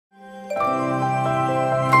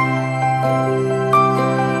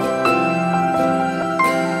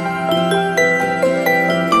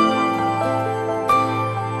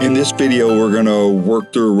video, we're going to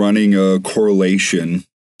work through running a correlation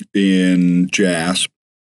in JASP.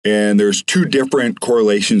 And there's two different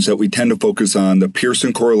correlations that we tend to focus on. The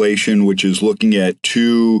Pearson correlation, which is looking at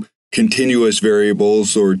two continuous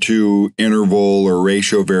variables or two interval or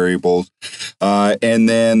ratio variables. And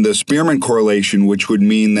then the Spearman correlation, which would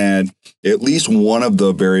mean that at least one of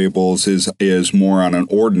the variables is more on an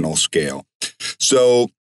ordinal scale. So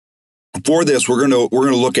for this, we're going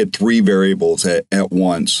to look at three variables at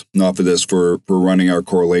once off of this for running our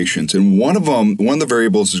correlations. And one of the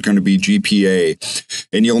variables is going to be GPA.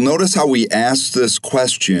 And you'll notice how we asked this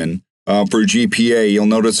question for GPA. You'll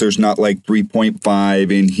notice there's not like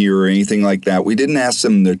 3.5 in here or anything like that. We didn't ask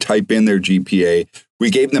them to type in their GPA. We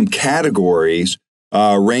gave them categories,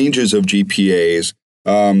 ranges of GPAs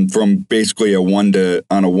from basically a 1 to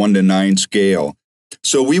 9 scale.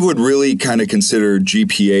 So we would really kind of consider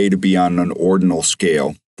GPA to be on an ordinal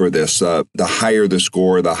scale for this. The higher the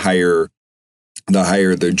score, the higher the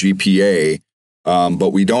GPA. But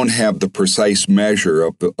we don't have the precise measure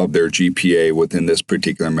of their GPA within this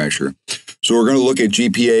particular measure. So we're going to look at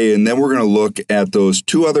GPA, and then we're going to look at those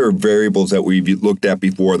two other variables that we've looked at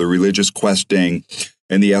before, the religious questing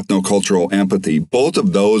and the ethnocultural empathy. Both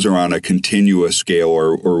of those are on a continuous scale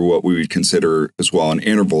or what we would consider as well an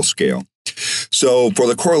interval scale. So for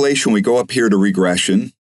the correlation, we go up here to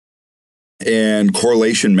regression, and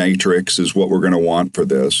correlation matrix is what we're going to want for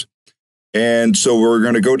this. And so we're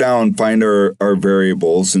going to go down and find our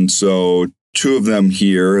variables. And so two of them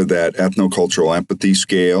here, that ethnocultural empathy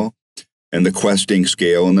scale and the questing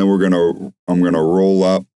scale. And then I'm going to roll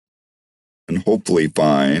up and hopefully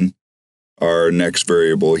find our next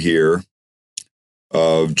variable here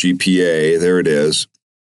of GPA. There it is.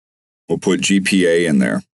 We'll put GPA in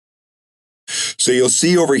there. So you'll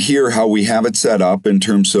see over here how we have it set up in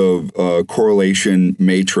terms of correlation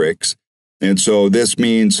matrix. And so this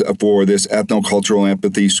means for this ethnocultural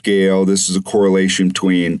empathy scale, this is a correlation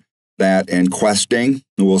between that and questing.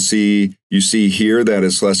 You see here that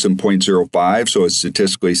it's less than 0.05, so it's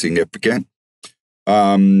statistically significant.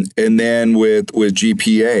 And then with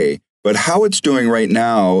GPA, but how it's doing right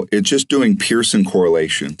now, it's just doing Pearson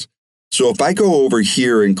correlations. So if I go over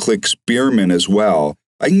here and click Spearman as well,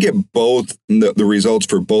 I can get both the results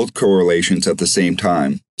for both correlations at the same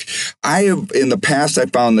time. In the past, I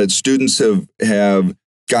found that students have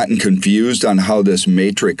gotten confused on how this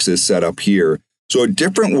matrix is set up here. So a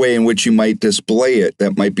different way in which you might display it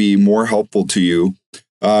that might be more helpful to you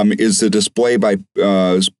is the display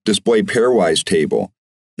pairwise table.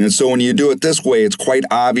 And so when you do it this way, it's quite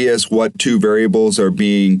obvious what two variables are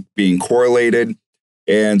being correlated.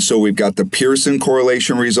 And so we've got the Pearson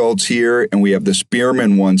correlation results here, and we have the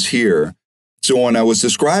Spearman ones here. So when I was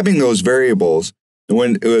describing those variables,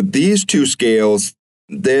 when these two scales,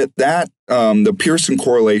 the Pearson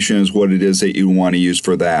correlation is what it is that you want to use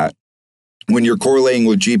for that. When you're correlating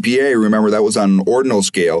with GPA, remember that was on an ordinal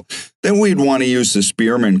scale, then we'd want to use the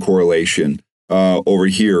Spearman correlation over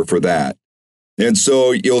here for that. And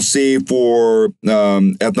so you'll see for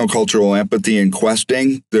ethnocultural empathy and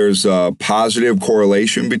questing, there's a positive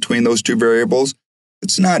correlation between those two variables.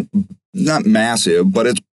 It's not massive, but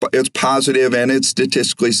it's positive and it's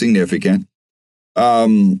statistically significant.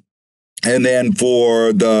 And then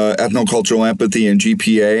for the ethnocultural empathy and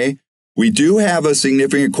GPA, we do have a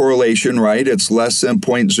significant correlation, right? It's less than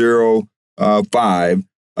 0.05,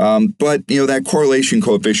 but that correlation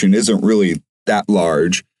coefficient isn't really that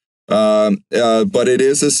large. But it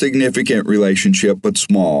is a significant relationship, but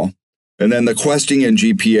small. And then the questing and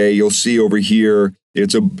GPA, you'll see over here,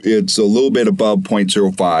 it's a little bit above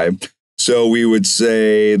 0.05. So we would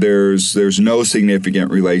say there's no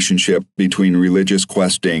significant relationship between religious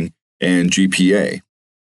questing and GPA.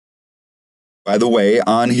 By the way,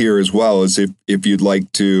 on here as well is if you'd like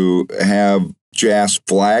to have JASP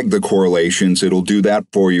flag the correlations, it'll do that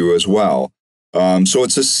for you as well. So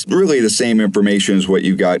it's really the same information as what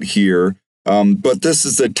you got here, but this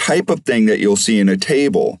is the type of thing that you'll see in a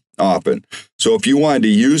table often. So if you wanted to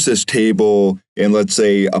use this table in, let's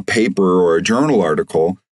say, a paper or a journal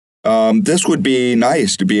article, this would be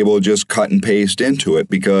nice to be able to just cut and paste into it,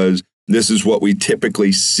 because this is what we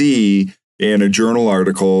typically see in a journal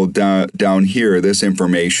article down here, this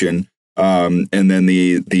information, and then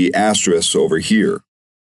the asterisks over here.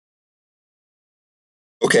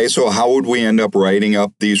 Okay, so how would we end up writing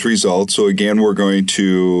up these results? So again, we're going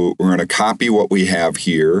to copy what we have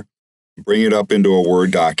here, bring it up into a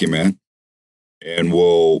Word document, and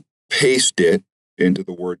we'll paste it into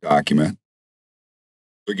the Word document.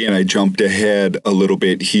 Again, I jumped ahead a little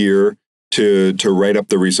bit here to write up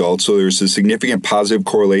the results. So there's a significant positive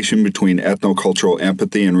correlation between ethnocultural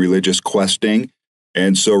empathy and religious questing.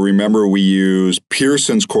 And so remember, we use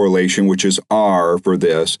Pearson's correlation, which is R for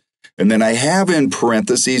this. And then I have in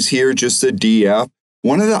parentheses here just the DF.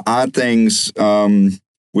 One of the odd things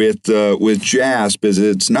with JASP is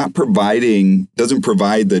it's not doesn't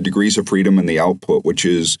provide the degrees of freedom in the output, which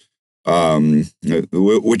is a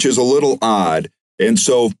little odd. And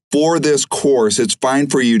so for this course, it's fine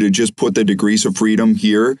for you to just put the degrees of freedom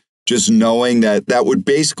here, just knowing that that would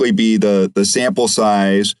basically be the sample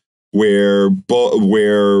size where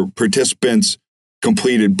participants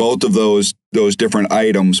completed both of those different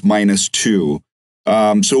items minus 2.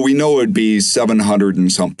 So we know it'd be 700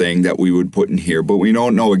 and something that we would put in here, but we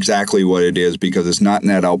don't know exactly what it is because it's not in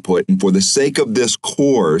that output. And for the sake of this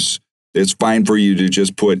course, it's fine for you to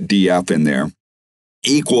just put DF in there.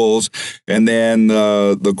 Equals, and then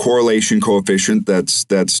the correlation coefficient that's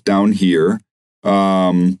down here.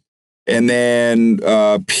 And then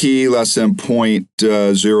P less than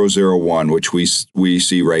 0.001, which we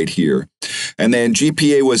see right here. And then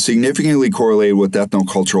GPA was significantly correlated with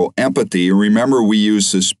ethnocultural empathy. And remember, we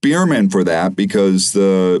used the Spearman for that because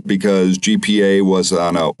GPA was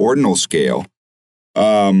on an ordinal scale.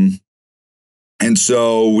 And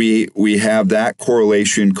so we have that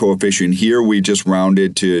correlation coefficient here. We just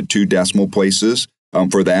rounded to 2 decimal places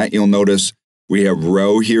for that. You'll notice we have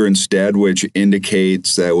rho here instead, which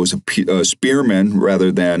indicates that it was a Spearman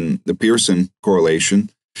rather than the Pearson correlation.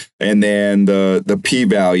 And then the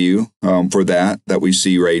p-value for that we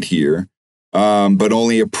see right here. But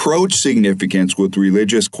only approach significance with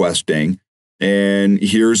religious questing. And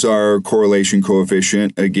here's our correlation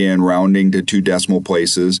coefficient, again, rounding to 2 decimal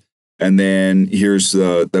places. And then here's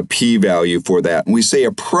the p-value for that. And we say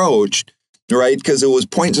approached, right? Because it was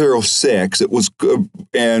 0.06. It was,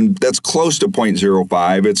 and that's close to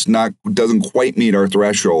 0.05. It's doesn't quite meet our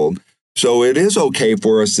threshold. So it is okay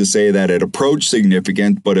for us to say that it approached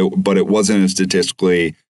significant, but it wasn't a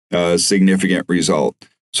statistically significant result.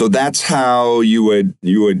 So that's how you would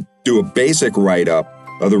do a basic write-up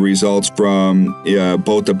of the results from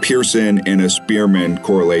both a Pearson and a Spearman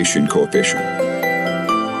correlation coefficient.